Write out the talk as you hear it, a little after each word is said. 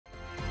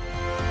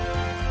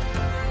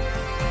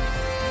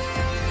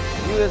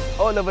viewers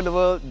all over the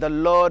world, the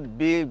Lord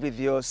be with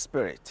your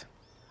spirit.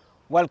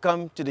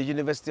 Welcome to the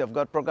University of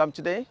God program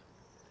today.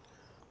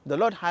 The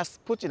Lord has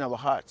put in our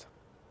heart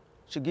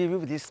to give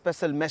you this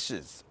special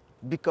message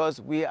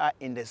because we are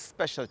in a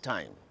special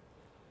time.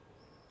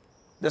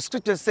 The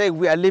scriptures say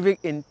we are living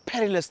in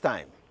perilous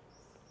time.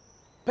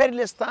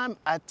 Perilous time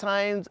are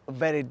times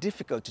very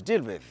difficult to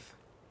deal with.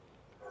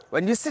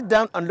 When you sit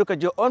down and look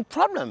at your own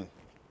problem,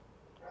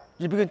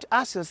 you begin to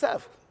ask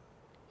yourself,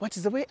 what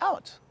is the way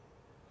out?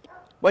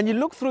 When you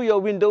look through your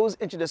windows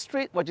into the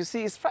street, what you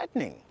see is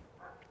frightening.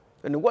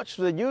 When you watch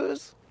the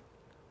news,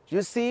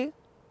 you see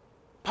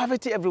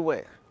poverty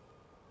everywhere,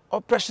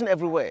 oppression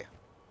everywhere,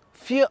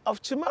 fear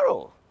of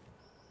tomorrow,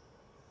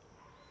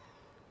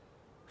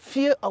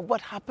 fear of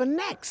what happened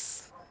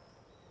next.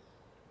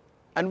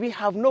 And we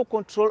have no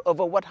control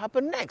over what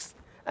happened next.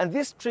 And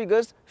this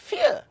triggers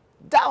fear,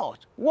 doubt,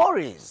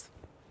 worries.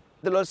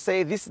 The Lord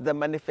says this is the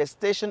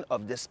manifestation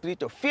of the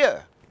spirit of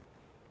fear.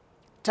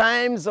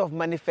 Times of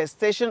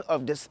manifestation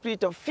of the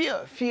spirit of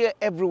fear, fear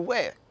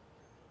everywhere,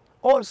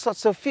 all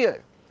sorts of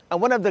fear.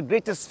 And one of the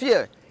greatest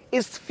fear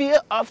is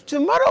fear of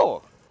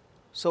tomorrow.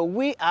 So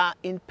we are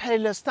in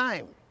perilous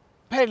time.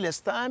 Perilous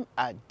time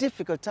are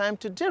difficult time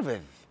to deal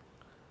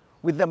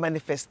with the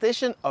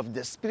manifestation of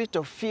the spirit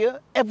of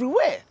fear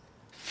everywhere.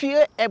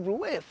 Fear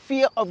everywhere,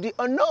 fear of the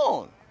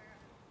unknown,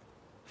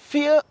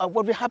 fear of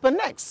what will happen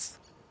next.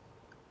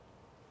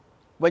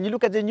 When you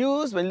look at the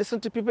news, when you listen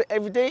to people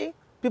every day,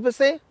 people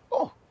say,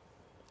 oh,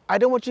 I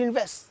don't want to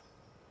invest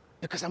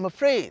because I'm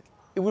afraid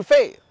it will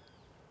fail.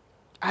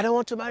 I don't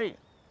want to marry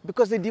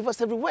because they divorce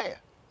everywhere.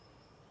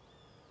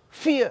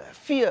 Fear,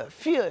 fear,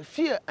 fear,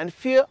 fear, and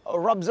fear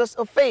robs us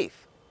of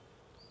faith.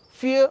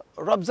 Fear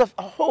robs us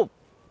of hope.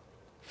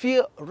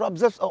 Fear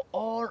robs us of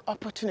all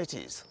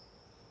opportunities.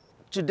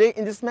 Today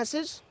in this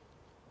message,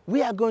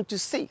 we are going to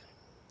see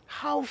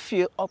how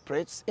fear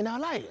operates in our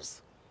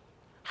lives.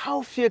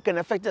 How fear can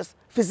affect us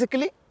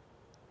physically,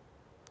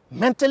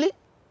 mentally,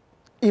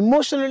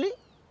 emotionally,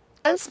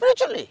 and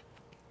spiritually.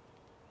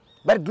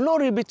 But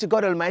glory be to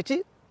God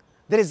Almighty,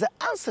 there is an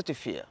answer to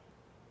fear.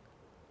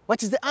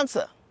 What is the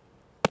answer?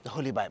 The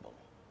Holy Bible.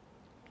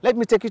 Let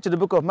me take you to the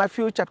book of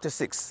Matthew chapter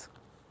 6.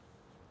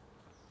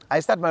 I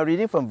start my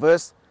reading from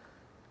verse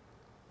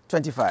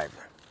 25.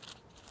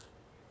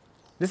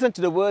 Listen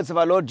to the words of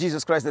our Lord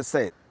Jesus Christ that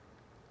said,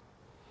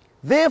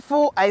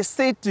 "Therefore I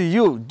say to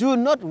you, do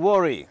not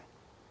worry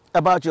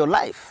about your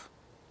life,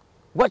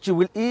 what you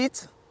will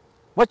eat,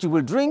 what you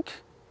will drink,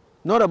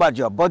 nor about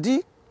your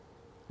body,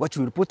 what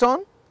you will put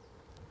on.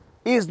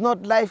 Is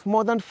not life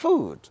more than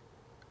food,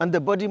 and the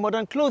body more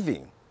than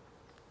clothing?"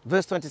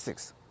 Verse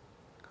 26.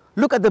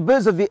 "Look at the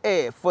birds of the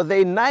air, for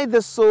they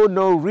neither sow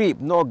nor reap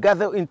nor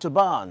gather into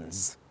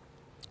barns,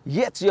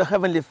 yet your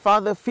heavenly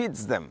Father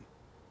feeds them.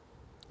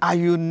 Are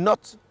you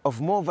not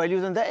of more value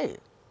than they?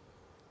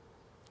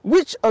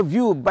 Which of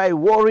you by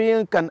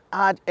worrying can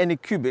add any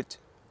cubit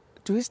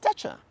to his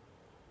stature?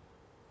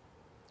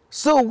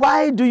 So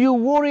why do you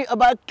worry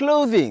about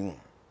clothing?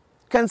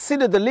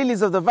 Consider the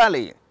lilies of the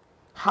valley,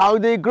 how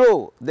they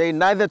grow, they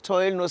neither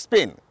toil nor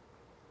spin.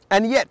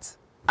 And yet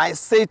I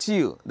say to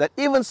you that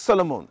even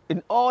Solomon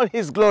in all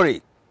his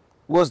glory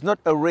was not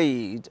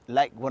arrayed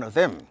like one of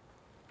them."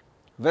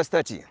 Verse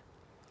 30.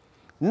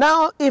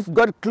 "Now if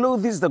God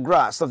clothes the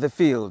grass of the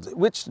field,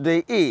 which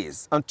today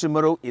is, and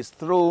tomorrow is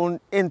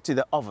thrown into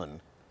the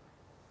oven,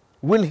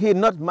 will he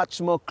not much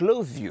more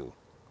clothe you,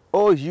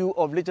 O you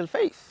of little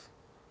faith?"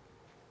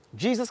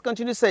 Jesus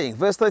continues saying,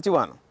 verse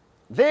 31,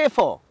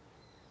 "Therefore,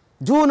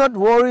 do not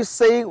worry,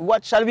 saying,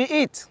 what shall we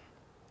eat?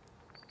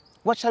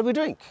 What shall we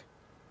drink?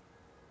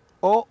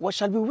 Or what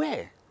shall we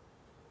wear?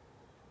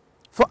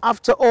 For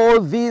after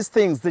all these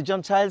things the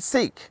Gentiles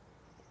seek.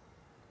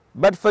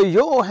 But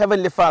your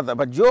heavenly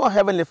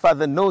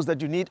Father knows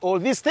that you need all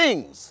these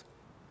things."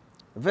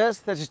 Verse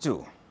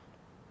 32.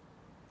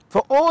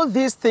 "For all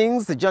these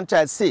things the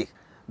Gentiles seek,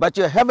 but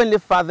your heavenly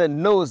Father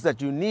knows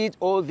that you need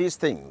all these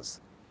things."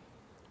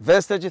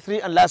 Verse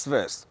 33 and last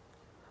verse.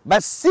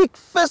 "But seek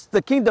first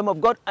the kingdom of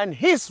God and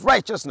his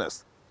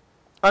righteousness,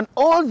 and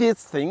all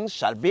these things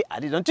shall be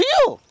added unto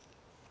you."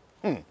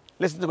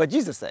 Listen to what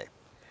Jesus said.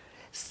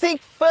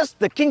 Seek first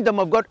the kingdom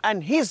of God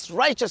and his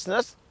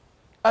righteousness,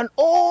 and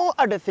all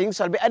other things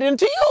shall be added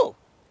unto you.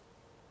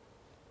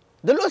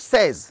 The Lord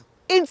says,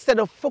 instead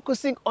of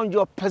focusing on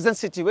your present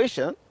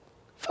situation,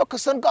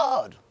 focus on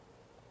God.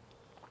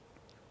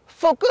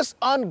 Focus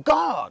on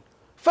God.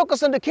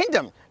 Focus on the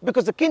kingdom,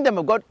 because the kingdom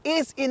of God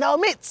is in our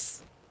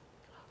midst.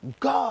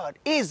 God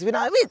is in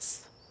our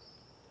midst.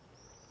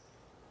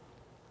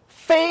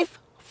 Faith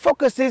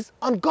focuses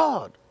on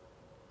God.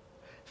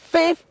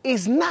 Faith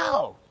is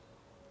now.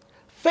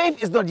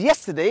 Faith is not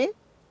yesterday.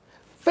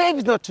 Faith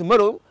is not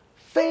tomorrow.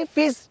 Faith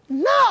is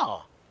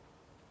now.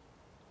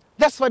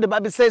 That's why the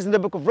Bible says in the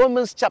book of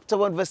Romans chapter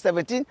 1 verse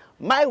 17,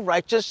 "My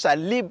righteous shall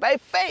live by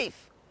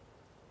faith."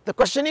 The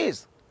question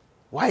is,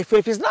 why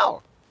faith is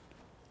now?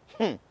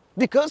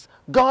 Because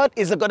God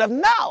is a God of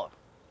now,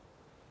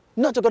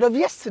 not a God of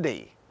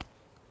yesterday.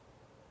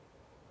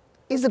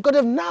 He's a God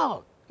of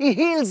now. He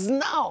heals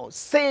now,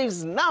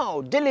 saves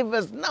now,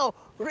 delivers now,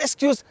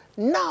 rescues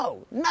now,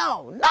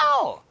 now,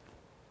 now.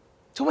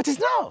 So what is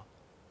now?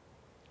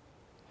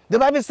 The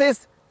Bible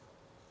says,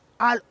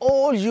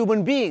 all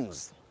human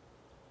beings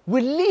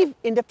will live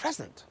in the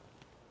present.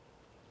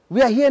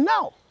 We are here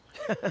now.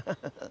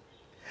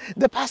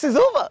 The past is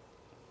over.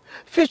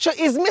 Future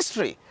is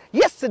mystery.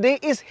 Yesterday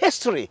is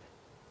history.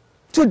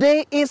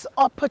 Today is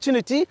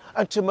opportunity,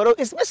 and tomorrow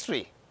is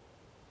mystery.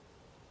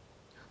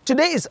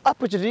 Today is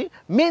opportunity,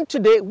 means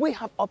today we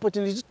have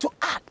opportunity to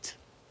act.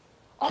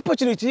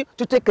 Opportunity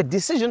to take a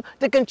decision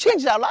that can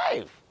change our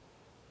life.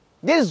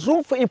 There is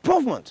room for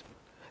improvement.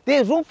 There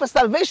is room for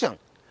salvation.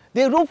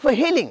 There is room for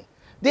healing.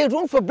 There is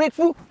room for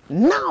breakthrough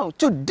now,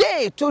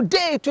 today,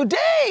 today,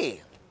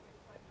 today.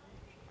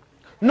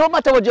 No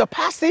matter what your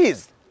past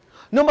is,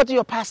 no matter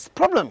your past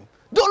problem,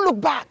 don't look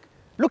back,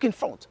 look in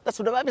front. That's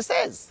what the Bible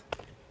says.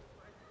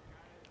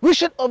 We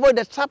should avoid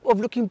the trap of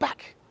looking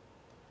back.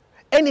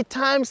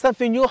 Anytime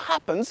something new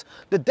happens,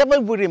 the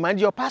devil will remind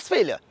you of past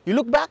failure. You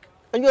look back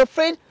and you're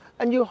afraid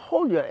and you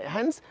hold your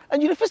hands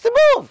and you refuse to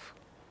move.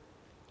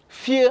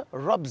 Fear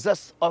robs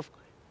us of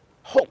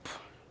hope.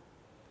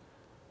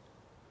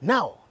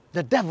 Now,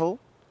 the devil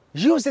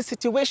uses the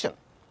situation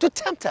to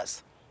tempt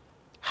us.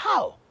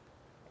 How?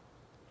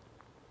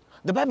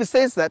 The Bible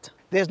says that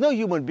there's no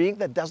human being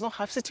that does not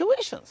have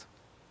situations.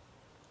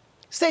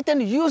 Satan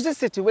uses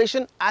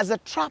situation as a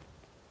trap,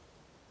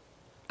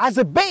 as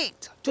a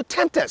bait to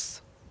tempt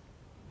us.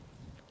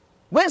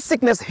 When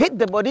sickness hit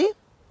the body,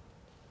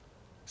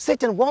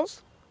 Satan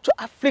wants to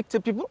afflict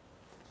the people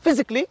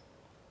physically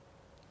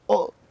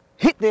or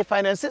hit their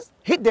finances,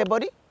 hit their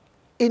body,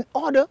 in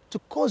order to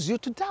cause you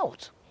to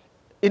doubt,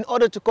 in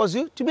order to cause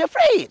you to be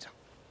afraid.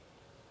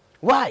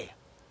 Why?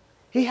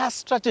 He has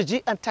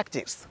strategy and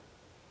tactics.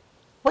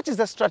 What is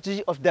the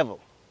strategy of the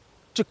devil?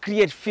 To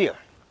create fear,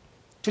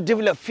 to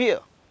develop fear,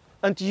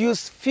 and to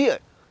use fear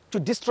to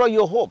destroy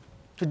your hope,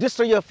 to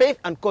destroy your faith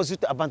and cause you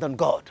to abandon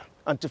God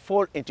and to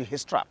fall into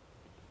his trap.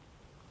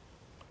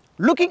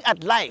 Looking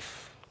at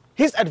life,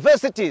 his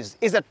adversities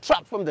is a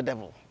trap from the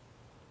devil.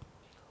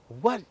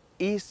 What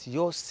is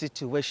your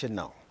situation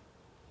now?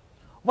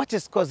 What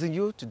is causing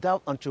you to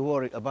doubt and to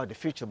worry about the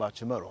future, about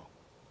tomorrow?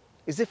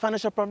 Is it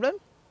financial problem?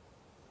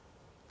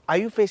 Are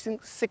you facing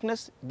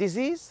sickness,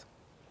 disease?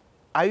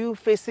 Are you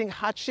facing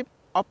hardship,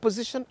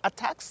 opposition,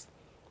 attacks,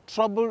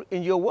 trouble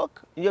in your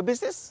work, in your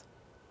business?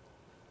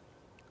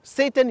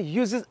 Satan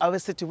uses our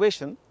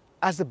situation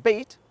as a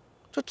bait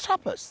to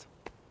trap us.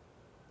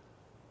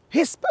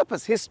 His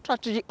purpose, his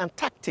strategy and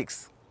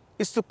tactics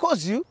is to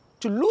cause you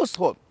to lose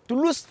hope, to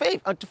lose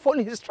faith, and to fall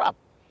in his trap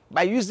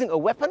by using a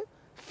weapon,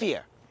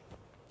 fear.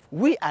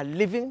 We are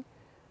living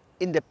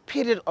in the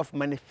period of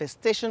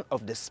manifestation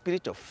of the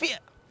spirit of fear.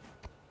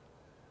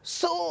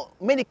 So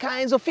many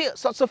kinds of fear,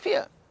 sorts of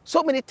fear.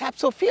 So many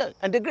types of fear,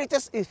 and the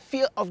greatest is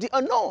fear of the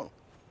unknown,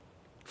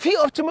 fear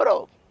of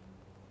tomorrow,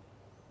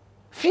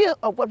 fear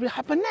of what will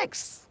happen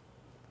next,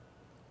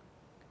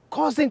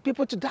 causing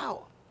people to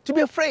doubt, to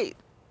be afraid.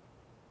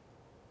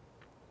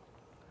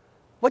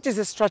 What is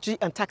his strategy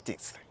and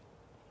tactics?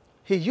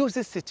 He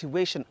uses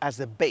situation as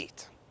a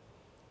bait.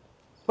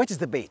 What is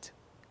the bait?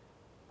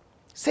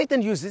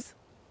 Satan uses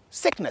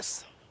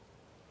sickness,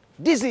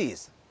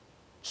 disease,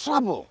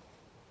 trouble.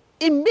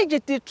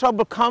 Immediately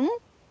trouble comes,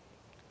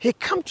 he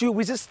comes to you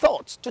with his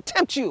thoughts to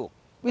tempt you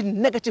with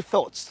negative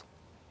thoughts.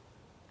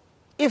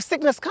 If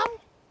sickness comes,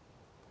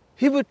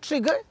 he will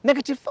trigger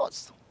negative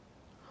thoughts.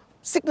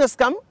 Sickness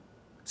comes,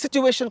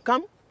 situation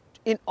comes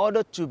in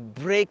order to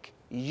break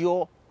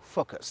your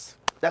focus.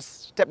 That's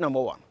step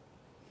number one.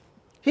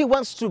 He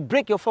wants to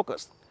break your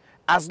focus.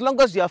 As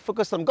long as you are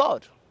focused on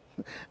God,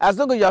 as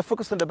long as you are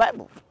focused on the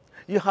Bible,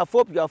 you have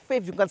hope, you have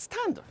faith, you can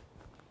stand.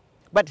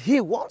 But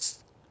he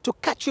wants to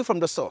catch you from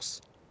the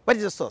source. What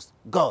is the source?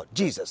 God,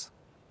 Jesus.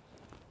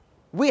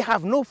 We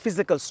have no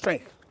physical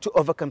strength to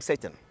overcome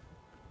Satan.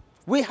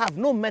 We have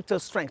no mental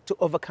strength to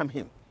overcome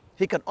him.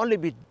 He can only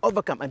be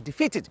overcome and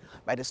defeated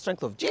by the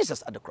strength of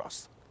Jesus at the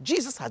cross.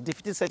 Jesus has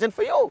defeated Satan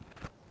for you.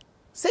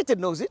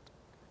 Satan knows it,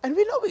 and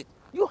we know it.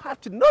 You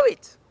have to know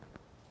it.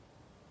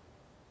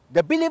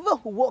 The believer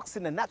who walks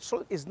in the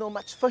natural is no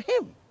match for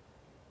him,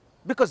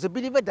 because the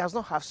believer does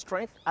not have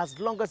strength as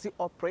long as he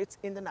operates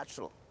in the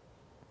natural.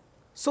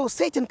 So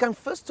Satan comes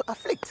first to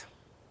afflict.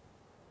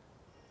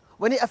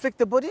 When he afflicts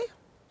the body,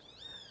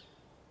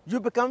 you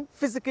become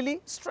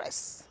physically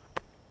stressed.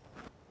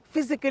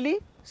 Physically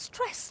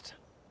stressed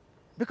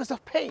because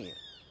of pain.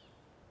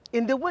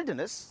 In the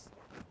wilderness,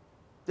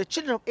 the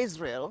children of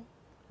Israel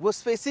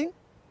was facing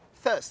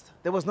thirst.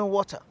 There was no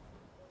water.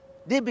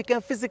 They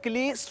became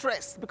physically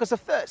stressed because of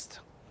thirst.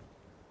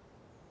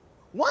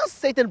 Once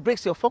Satan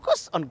breaks your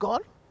focus on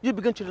God, you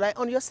begin to rely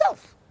on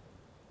yourself.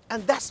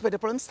 And that's where the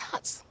problem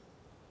starts.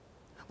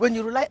 When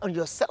you rely on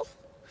yourself,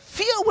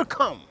 fear will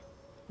come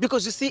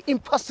because you see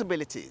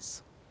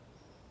impossibilities.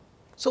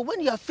 So when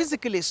you are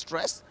physically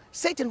stressed,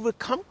 Satan will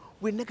come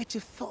with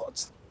negative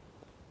thoughts.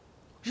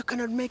 You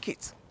cannot make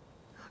it.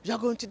 You're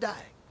going to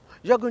die.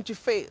 You're going to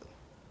fail.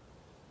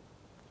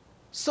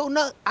 So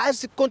now,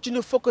 as you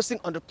continue focusing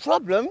on the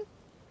problem,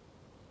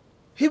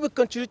 he will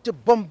continue to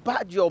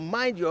bombard your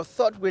mind, your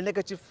thought with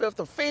negative thoughts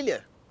of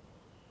failure.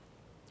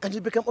 And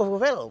you become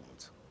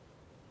overwhelmed.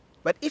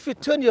 But if you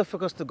turn your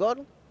focus to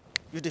God,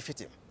 you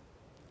defeat him.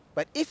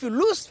 But if you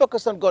lose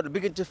focus on God,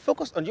 begin to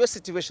focus on your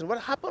situation,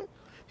 what happens?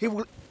 He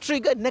will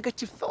trigger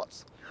negative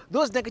thoughts.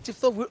 Those negative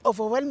thoughts will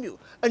overwhelm you.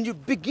 And you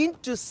begin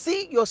to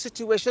see your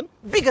situation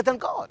bigger than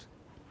God.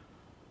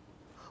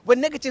 When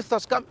negative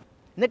thoughts come,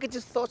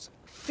 negative thoughts,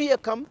 fear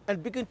come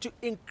and begin to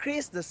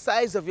increase the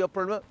size of your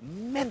problem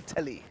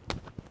mentally.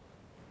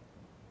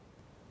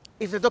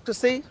 If the doctor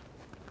says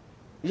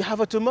you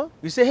have a tumor,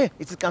 you say, hey,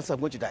 it's cancer, I'm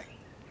going to die.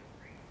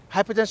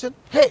 Hypertension,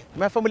 hey,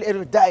 my family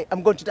will die,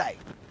 I'm going to die.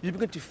 You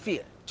begin to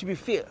fear, to be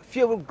fear.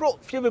 Fear will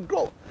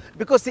grow,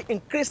 because it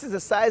increases the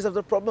size of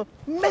the problem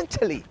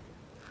mentally.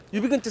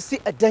 You begin to see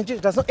a danger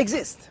that does not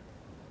exist.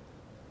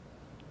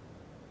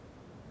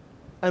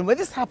 And when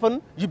this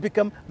happens, you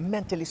become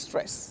mentally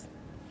stressed.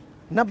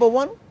 Number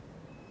one,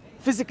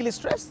 physically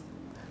stressed.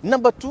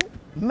 Number two,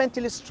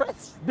 mentally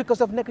stressed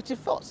because of negative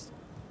thoughts.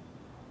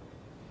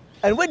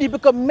 And when you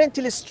become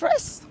mentally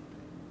stressed,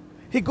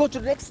 he goes to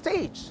the next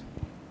stage.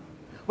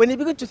 When you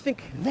begin to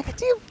think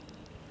negative,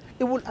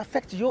 it will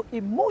affect your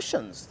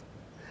emotions.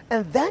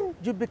 And then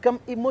you become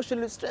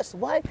emotionally stressed.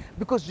 Why?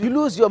 Because you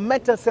lose your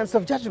mental sense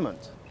of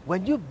judgment.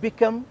 When you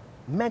become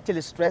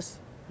mentally stressed,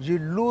 you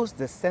lose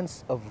the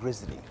sense of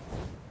reasoning.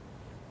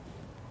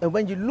 And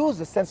when you lose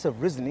the sense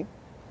of reasoning,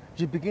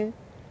 you begin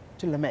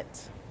to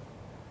lament.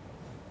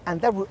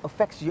 And that will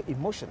affect your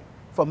emotion.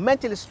 From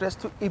mentally stressed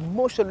to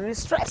emotionally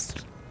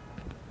stressed.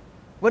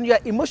 When you are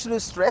emotionally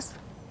stressed,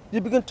 you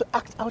begin to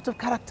act out of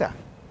character.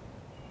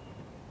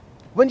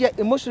 When you are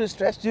emotionally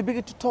stressed, you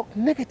begin to talk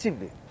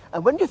negatively.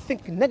 And when you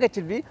think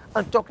negatively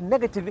and talk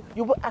negatively,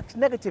 you will act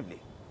negatively.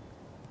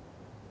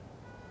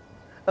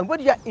 And when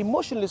you are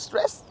emotionally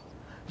stressed,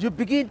 you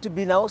begin to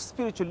be now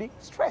spiritually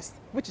stressed,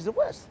 which is the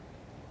worst.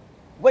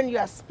 When you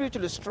are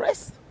spiritually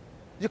stressed,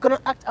 you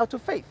cannot act out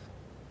of faith.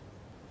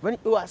 When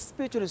you are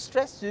spiritually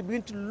stressed, you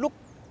begin to look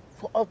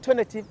for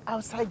alternative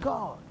outside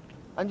God.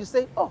 And you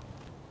say, oh,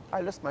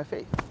 I lost my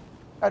faith.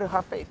 I don't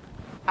have faith.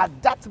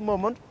 At that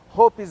moment,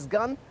 hope is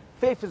gone,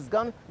 faith is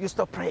gone, you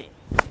stop praying.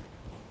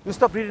 You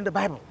stop reading the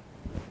Bible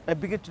and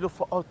begin to look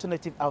for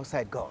alternative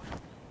outside God.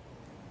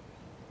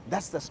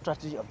 That's the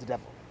strategy of the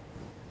devil.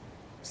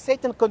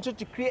 Satan continues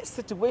to create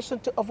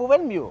situations to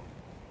overwhelm you.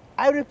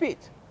 I repeat,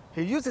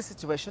 he uses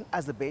situation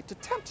as a bait to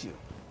tempt you.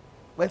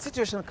 When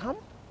situation comes,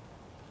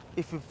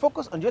 if you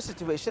focus on your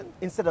situation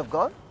instead of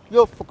God,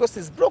 your focus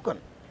is broken.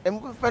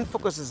 And when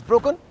focus is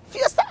broken,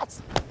 fear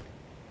starts.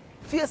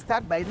 Fear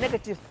starts by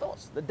negative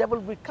thoughts. The devil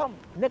will come,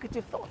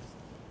 negative thoughts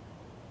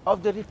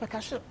of the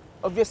repercussion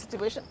of your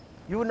situation.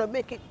 You will not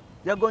make it.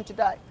 You're going to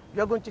die.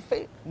 You're going to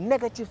fail.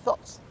 Negative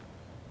thoughts.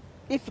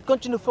 If you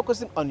continue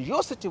focusing on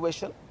your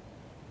situation,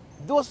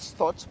 those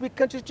thoughts will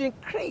continue to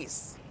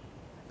increase.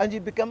 And you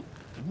become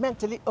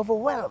mentally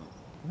overwhelmed,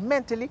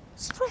 mentally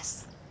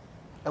stressed.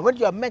 And when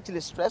you are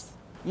mentally stressed,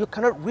 you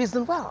cannot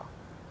reason well.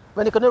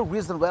 When you cannot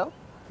reason well,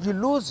 you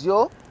lose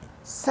your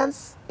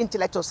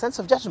intellectual sense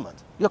of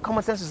judgment. Your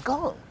common sense is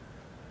gone.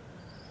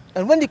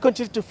 And when you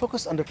continue to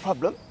focus on the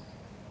problem,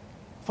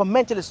 from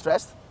mentally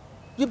stressed,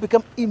 you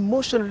become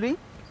emotionally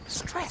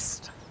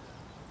stressed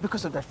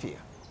because of that fear.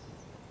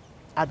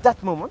 At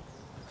that moment,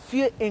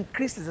 fear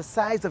increases the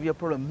size of your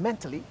problem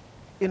mentally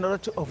in order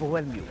to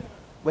overwhelm you.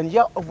 When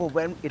you're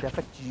overwhelmed, it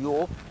affects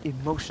your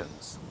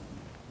emotions.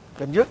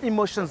 When your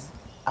emotions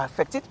are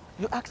affected,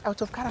 you act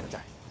out of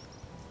character.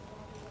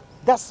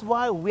 That's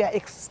why we are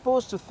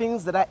exposed to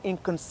things that are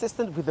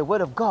inconsistent with the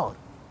Word of God.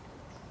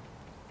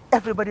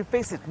 Everybody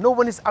faces it. No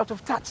one is out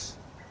of touch.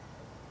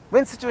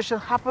 When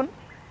situations happen,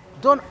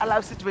 don't allow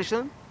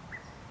situation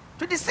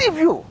to deceive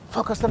you.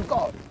 Focus on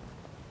God.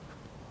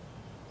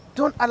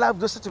 Don't allow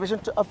those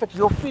situations to affect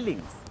your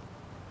feelings.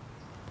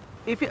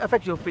 If it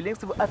affects your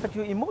feelings, it will affect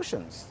your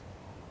emotions.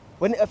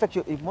 When it affects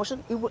your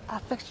emotion, it will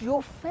affect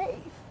your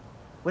faith.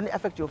 When it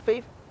affects your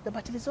faith, the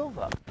battle is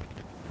over.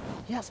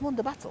 He has won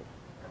the battle.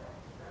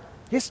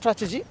 His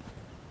strategy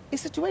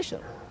is situation.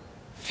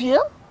 Fear.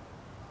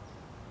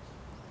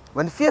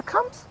 When fear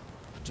comes,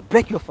 to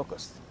break your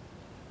focus.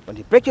 When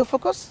you break your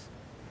focus,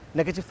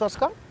 negative thoughts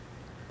come,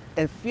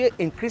 and fear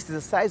increases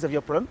the size of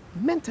your problem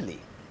mentally.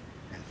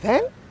 And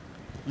then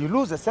you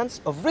lose a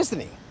sense of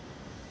reasoning,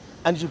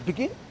 and you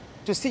begin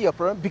to see your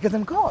problem bigger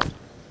than God.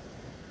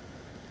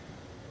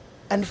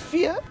 And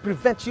fear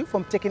prevents you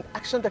from taking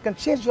action that can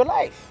change your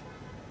life.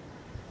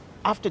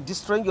 After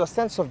destroying your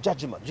sense of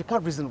judgment, you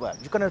can't reason well,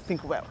 you cannot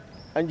think well,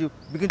 and you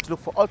begin to look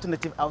for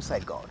alternative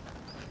outside God.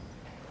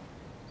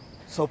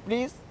 So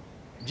please,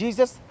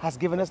 Jesus has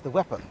given us the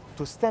weapon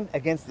to stand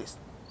against this.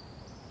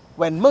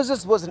 When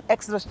Moses was in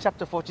Exodus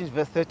chapter 14,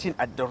 verse 13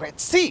 at the Red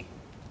Sea,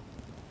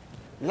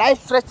 life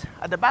threat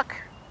at the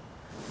back,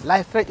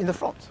 life threat in the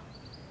front.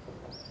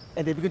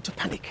 And they begin to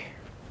panic.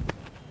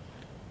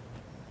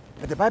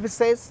 But the Bible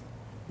says,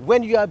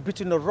 when you are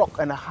between a rock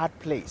and a hard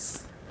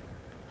place,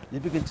 you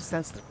begin to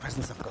sense the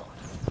presence of God.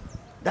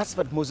 That's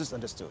what Moses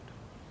understood.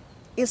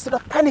 Instead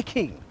of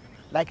panicking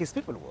like his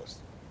people was,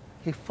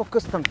 he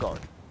focused on God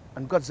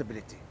and God's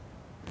ability.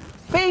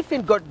 Faith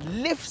in God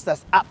lifts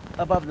us up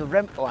above the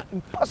realm of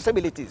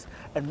impossibilities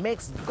and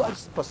makes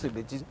God's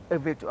possibilities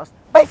available to us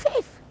by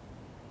faith.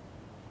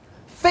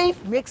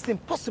 Faith makes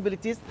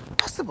impossibilities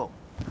possible.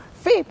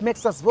 Faith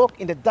makes us walk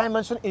in the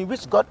dimension in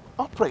which God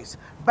operates.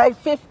 By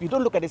faith, you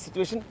don't look at the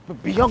situation,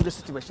 but beyond the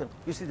situation,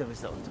 you see the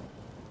result.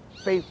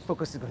 Faith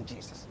focuses on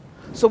Jesus.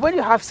 So when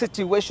you have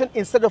situation,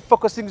 instead of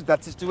focusing on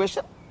that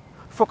situation,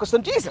 focus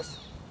on Jesus.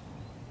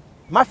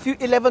 Matthew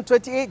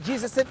 11:28,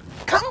 Jesus said,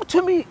 "Come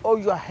to me, all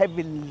you are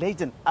heavy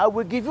laden, I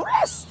will give you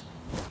rest."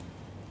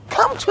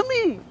 Come to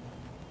me.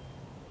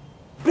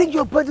 Bring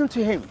your burden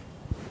to him.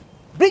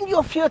 Bring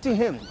your fear to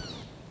him.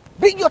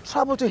 Bring your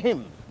trouble to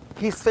him.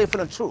 He is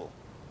faithful and true.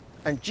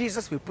 And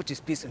Jesus will put his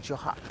peace into your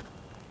heart.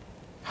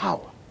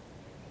 How?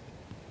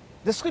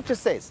 The scripture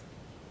says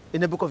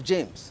in the book of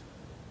James,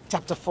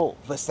 chapter 4,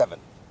 verse 7.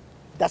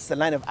 That's the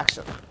line of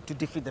action to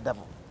defeat the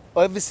devil.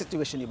 Or every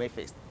situation you may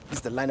face. This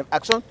is the line of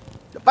action,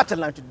 the battle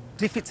line to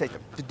defeat Satan,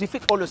 to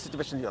defeat all your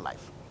situations in your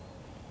life.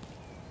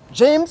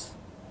 James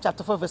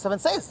chapter 4, verse 7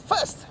 says,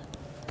 first,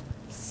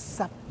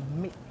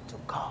 submit to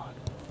God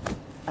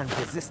and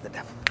resist the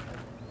devil,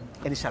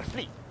 and he shall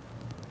flee.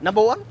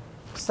 Number one,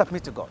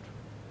 submit to God.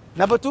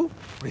 Number two,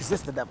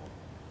 resist the devil.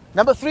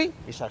 Number three,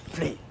 he shall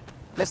flee.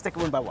 Let's take it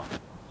one by one.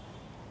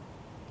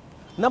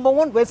 Number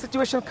one, when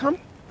situation comes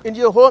in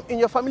your home, in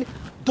your family,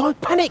 don't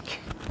panic.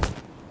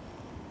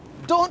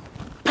 Don't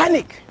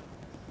panic.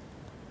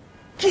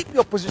 Keep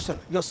your position,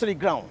 your solid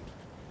ground,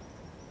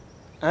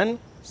 and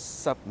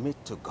submit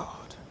to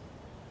God.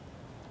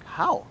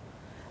 How?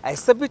 I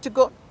submit to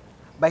God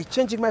by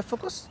changing my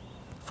focus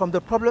from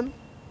the problem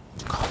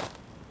to God.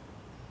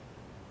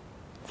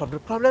 From the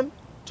problem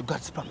to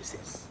God's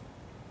promises.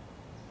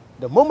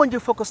 The moment you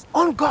focus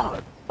on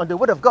God, on the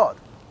Word of God,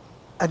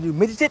 and you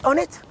meditate on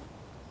it,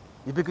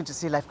 you begin to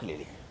see life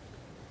clearly.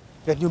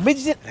 When you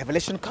meditate,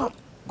 revelation comes.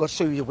 God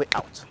show you your way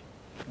out.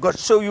 God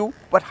show you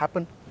what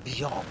happened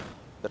beyond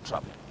the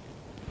trouble.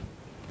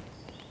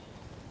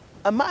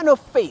 A man of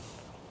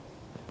faith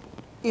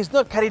is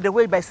not carried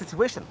away by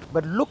situation,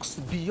 but looks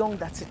beyond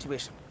that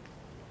situation.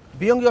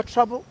 Beyond your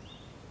trouble,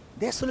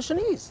 their solution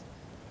is.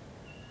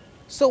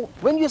 So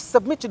when you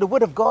submit to the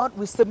Word of God,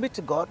 we submit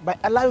to God by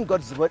allowing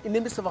God's Word in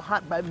the midst of our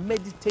heart, by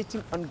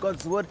meditating on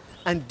God's Word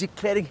and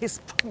declaring His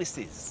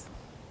promises.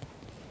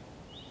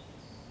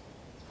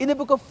 In the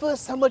book of 1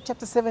 Samuel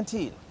chapter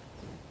 17,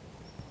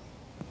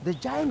 the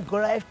giant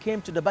Goliath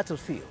came to the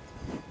battlefield.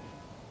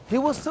 He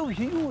was so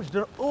huge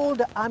that all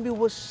the army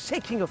was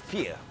shaking of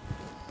fear.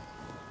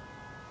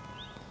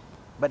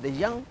 But the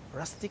young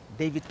rustic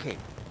David came.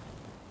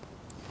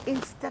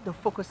 Instead of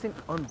focusing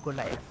on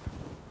Goliath,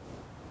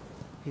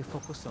 he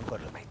focused on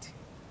God Almighty.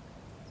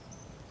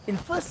 In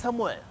 1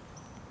 Samuel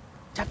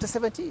chapter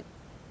 17,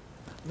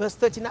 verse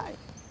 39,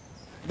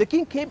 the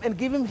king came and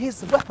gave him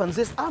his weapons,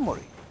 his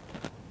armory.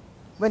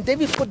 When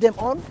David put them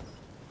on,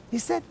 he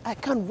said, I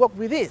can't walk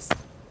with this.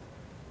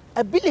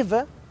 A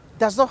believer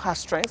does not have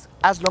strength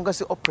as long as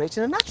he operates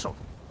in the natural.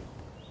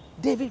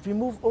 David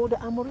removed all the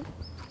armory,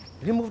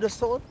 removed the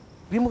sword,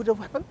 removed the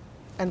weapon,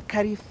 and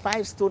carried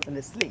 5 stones and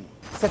a sling.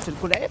 Said to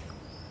Goliath,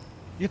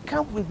 you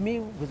come with me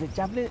with a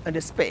javelin and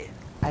a spear.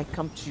 I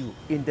come to you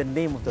in the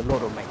name of the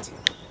Lord Almighty.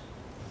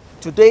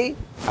 Today,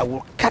 I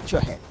will cut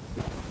your head.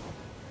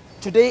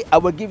 Today, I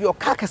will give your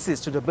carcasses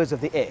to the birds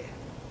of the air.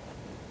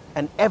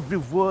 And every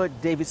word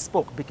David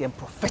spoke became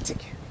prophetic,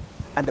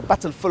 and the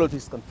battle followed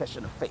his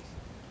confession of faith.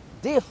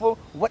 Therefore,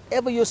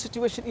 whatever your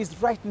situation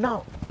is right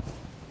now,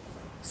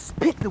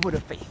 speak the word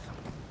of faith.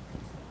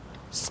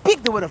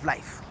 Speak the word of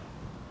life.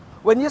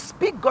 When you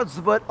speak God's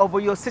word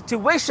over your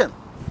situation,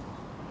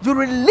 you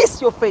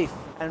release your faith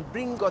and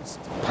bring God's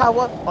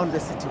power on the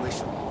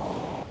situation.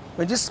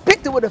 When you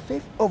speak the word of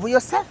faith over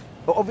yourself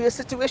or over your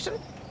situation,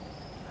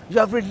 you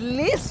have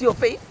released your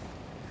faith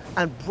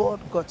and brought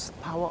God's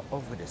power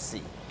over the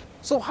sea.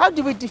 So how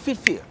do we defeat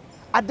fear?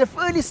 At the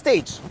early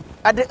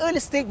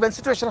stage when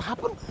situation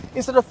happens,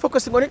 instead of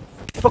focusing on it,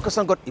 focus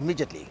on God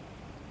immediately.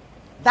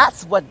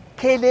 That's what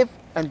Caleb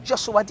and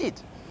Joshua did.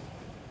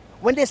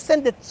 When they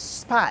sent the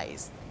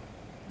spies,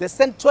 they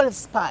sent 12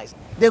 spies.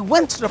 They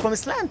went to the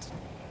promised land.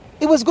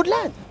 It was good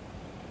land.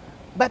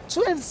 But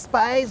 12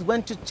 spies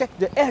went to check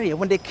the area.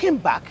 When they came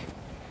back,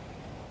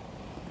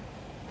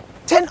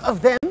 10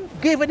 of them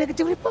gave a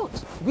negative report.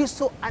 We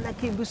saw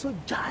Anakim, we saw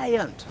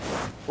giant.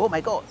 Oh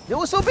my God, they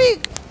were so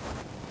big.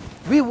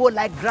 We were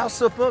like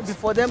grasshopper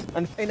before them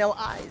and in our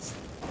eyes.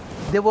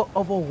 They were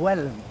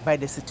overwhelmed by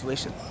the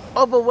situation,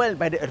 overwhelmed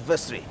by the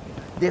adversary.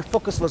 Their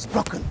focus was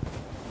broken.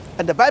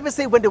 And the Bible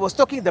says when they were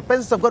talking, the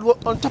presence of God was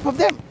on top of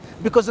them.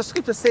 Because the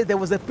scripture says there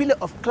was a pillar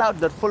of cloud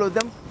that followed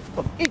them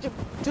from Egypt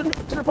to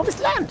the promised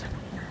land.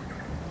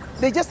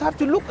 They just have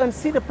to look and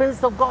see the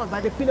presence of God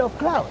by the pillar of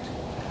cloud.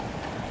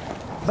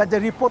 But the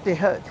report they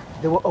heard,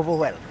 they were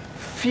overwhelmed.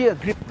 Fear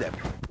gripped them.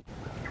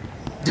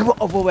 They were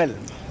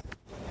overwhelmed.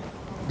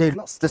 They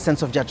lost the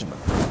sense of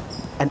judgment.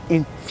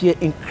 And fear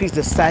increased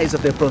the size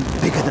of their problem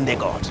bigger than their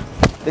God.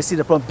 They see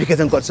the problem bigger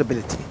than God's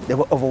ability. They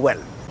were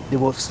overwhelmed. They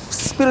were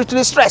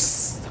spiritually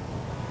stressed.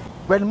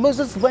 When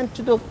Moses went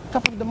to the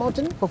top of the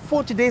mountain for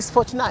 40 days,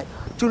 40 nights,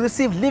 to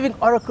receive living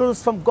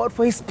oracles from God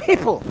for his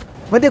people,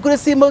 when they couldn't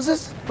see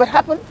Moses, what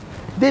happened?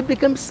 They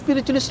became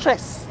spiritually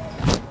stressed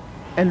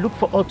and looked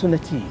for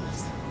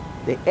alternatives.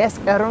 They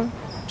asked Aaron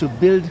to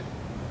build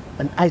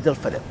an idol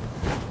for them,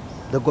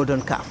 the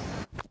golden calf,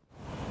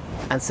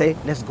 and say,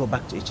 let's go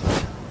back to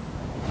Egypt.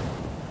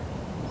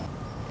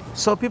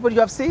 So people, you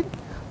have seen,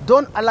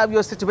 don't allow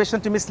your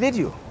situation to mislead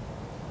you.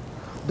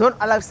 Don't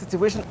allow your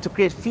situation to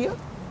create fear,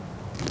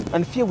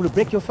 and fear will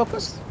break your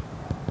focus.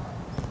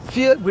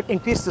 Fear will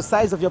increase the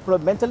size of your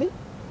problem mentally.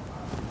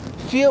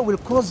 Fear will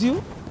cause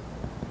you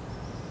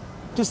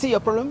to see your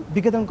problem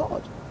bigger than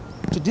God,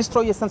 to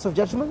destroy your sense of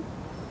judgment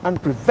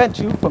and prevent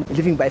you from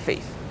living by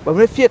faith. But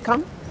when fear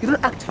comes, you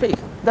don't act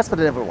faith. That's what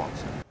the devil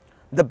wants.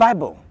 The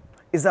Bible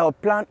is our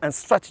plan and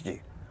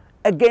strategy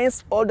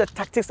against all the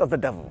tactics of the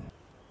devil.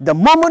 The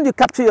moment you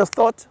capture your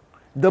thought,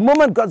 the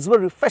moment God's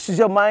word refreshes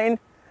your mind,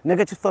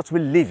 negative thoughts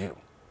will leave you.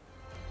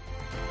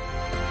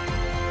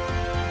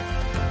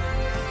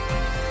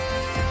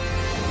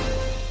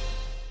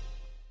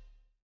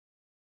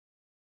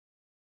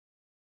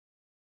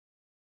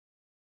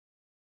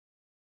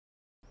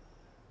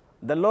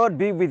 The Lord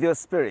be with your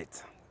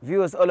spirit.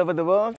 Viewers all over the world,